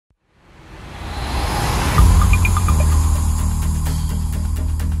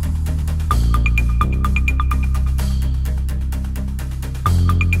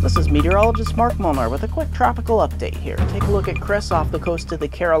Meteorologist Mark Molnar with a quick tropical update here. Take a look at Chris off the coast of the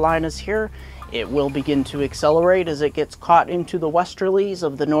Carolinas here. It will begin to accelerate as it gets caught into the westerlies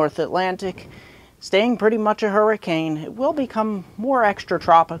of the North Atlantic. Staying pretty much a hurricane, it will become more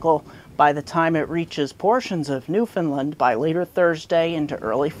extratropical by the time it reaches portions of Newfoundland by later Thursday into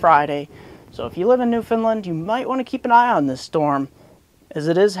early Friday. So if you live in Newfoundland, you might want to keep an eye on this storm as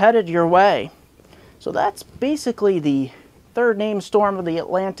it is headed your way. So that's basically the third named storm of the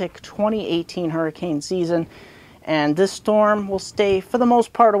Atlantic 2018 hurricane season. And this storm will stay for the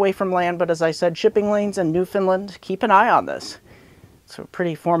most part away from land, but as I said, shipping lanes in Newfoundland, keep an eye on this. It's a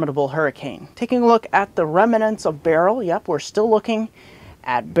pretty formidable hurricane. Taking a look at the remnants of Beryl. Yep, we're still looking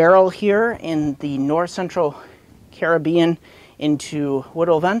at Beryl here in the north central Caribbean into what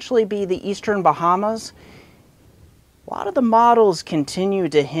will eventually be the eastern Bahamas. A lot of the models continue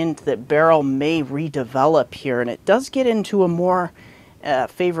to hint that Beryl may redevelop here, and it does get into a more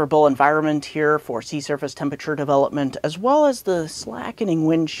favorable environment here for sea surface temperature development, as well as the slackening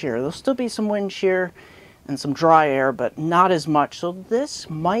wind shear. There'll still be some wind shear and some dry air, but not as much. So this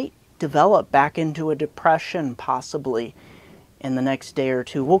might develop back into a depression possibly in the next day or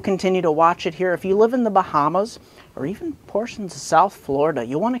two. We'll continue to watch it here. If you live in the Bahamas or even portions of South Florida,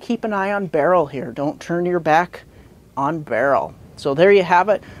 you want to keep an eye on Beryl here. Don't turn your back on Beryl. So there you have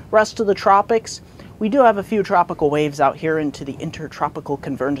it. Rest of the tropics. We do have a few tropical waves out here into the intertropical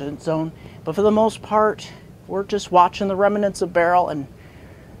convergence zone, but for the most part, we're just watching the remnants of Beryl, and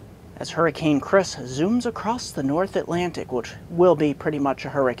as Hurricane Chris zooms across the North Atlantic, which will be pretty much a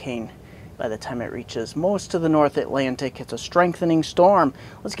hurricane by the time it reaches most of the North Atlantic. It's a strengthening storm.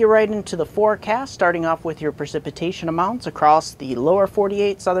 Let's get right into the forecast, starting off with your precipitation amounts across the lower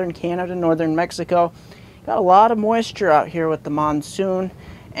 48, southern Canada, northern Mexico. Got a lot of moisture out here with the monsoon,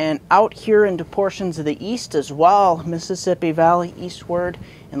 and out here into portions of the east as well, Mississippi Valley eastward,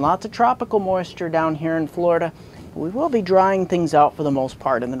 and lots of tropical moisture down here in Florida. We will be drying things out for the most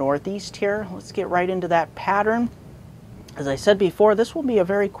part in the northeast here. Let's get right into that pattern. As I said before, this will be a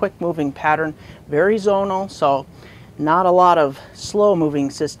very quick moving pattern, very zonal, so not a lot of slow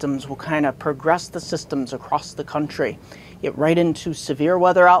moving systems. Will kind of progress the systems across the country. Get right into severe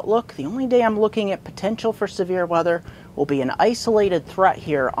weather outlook. The only day I'm looking at potential for severe weather will be an isolated threat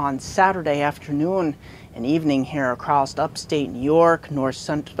here on Saturday afternoon and evening here across upstate New York,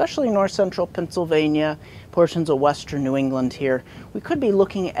 especially north central Pennsylvania, portions of western New England here. We could be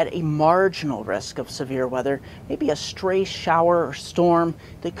looking at a marginal risk of severe weather, maybe a stray shower or storm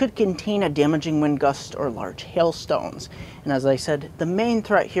that could contain a damaging wind gust or large hailstones. And as I said, the main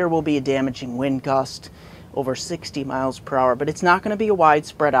threat here will be a damaging wind gust over 60 miles per hour, but it's not going to be a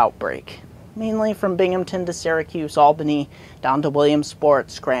widespread outbreak. Mainly from Binghamton to Syracuse, Albany, down to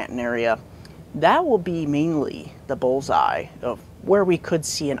Williamsport, Scranton area. That will be mainly the bullseye of where we could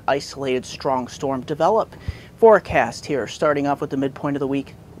see an isolated strong storm develop. Forecast here, starting off with the midpoint of the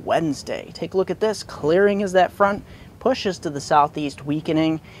week, Wednesday. Take a look at this. Clearing as that front pushes to the southeast,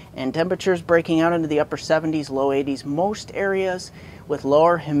 weakening, and temperatures breaking out into the upper 70s, low 80s, most areas with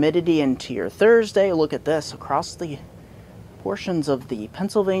lower humidity into your Thursday. Look at this across the portions of the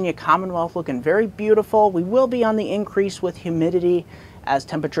Pennsylvania Commonwealth, looking very beautiful. We will be on the increase with humidity as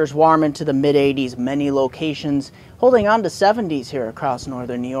temperatures warm into the mid 80s, many locations holding on to 70s here across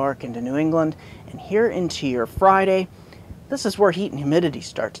northern New York into New England. And here into your Friday, this is where heat and humidity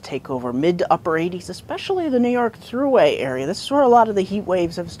start to take over, mid to upper 80s, especially the New York Thruway area. This is where a lot of the heat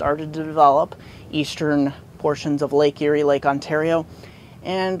waves have started to develop, eastern portions of Lake Erie, Lake Ontario.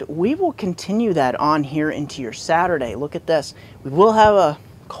 And we will continue that on here into your Saturday. Look at this. We will have a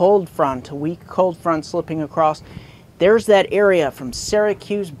cold front, a weak cold front slipping across. There's that area from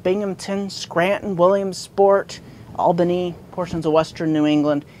Syracuse, Binghamton, Scranton, Williamsport, Albany, portions of western New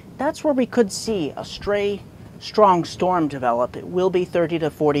England. That's where we could see a stray strong storm develop. It will be 30 to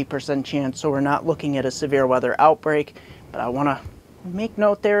 40% chance, so we're not looking at a severe weather outbreak, but I want to make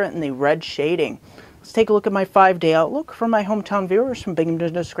note there in the red shading. Let's take a look at my 5-day outlook for my hometown viewers from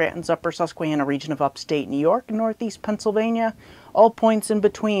Binghamton to Scranton's upper Susquehanna region of upstate New York and northeast Pennsylvania, all points in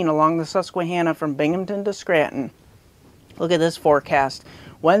between along the Susquehanna from Binghamton to Scranton. Look at this forecast.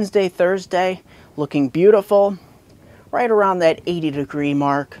 Wednesday, Thursday, looking beautiful, right around that 80-degree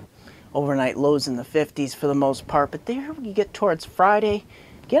mark. Overnight lows in the 50s for the most part, but there we get towards Friday,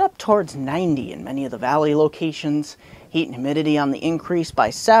 get up towards 90 in many of the valley locations. Heat and humidity on the increase. By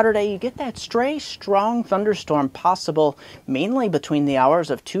Saturday, you get that stray, strong thunderstorm possible, mainly between the hours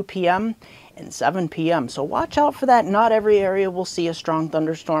of 2 p.m. and 7 p.m. So watch out for that. Not every area will see a strong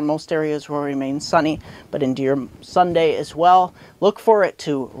thunderstorm. Most areas will remain sunny, but into your Sunday as well, look for it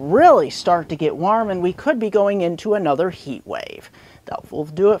to really start to get warm, and we could be going into another heat wave. That will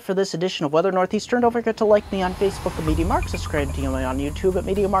do it for this edition of Weather Northeastern. Don't forget to like me on Facebook at MeteoMark, subscribe to me on YouTube at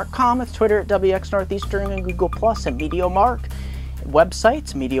MeteoMark.com, it's Twitter at WX Northeastern, and Google Plus at MeteoMark.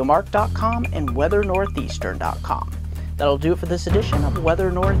 Websites, MeteoMark.com and WeatherNortheastern.com. That'll do it for this edition of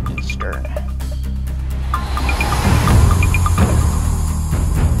Weather Northeastern.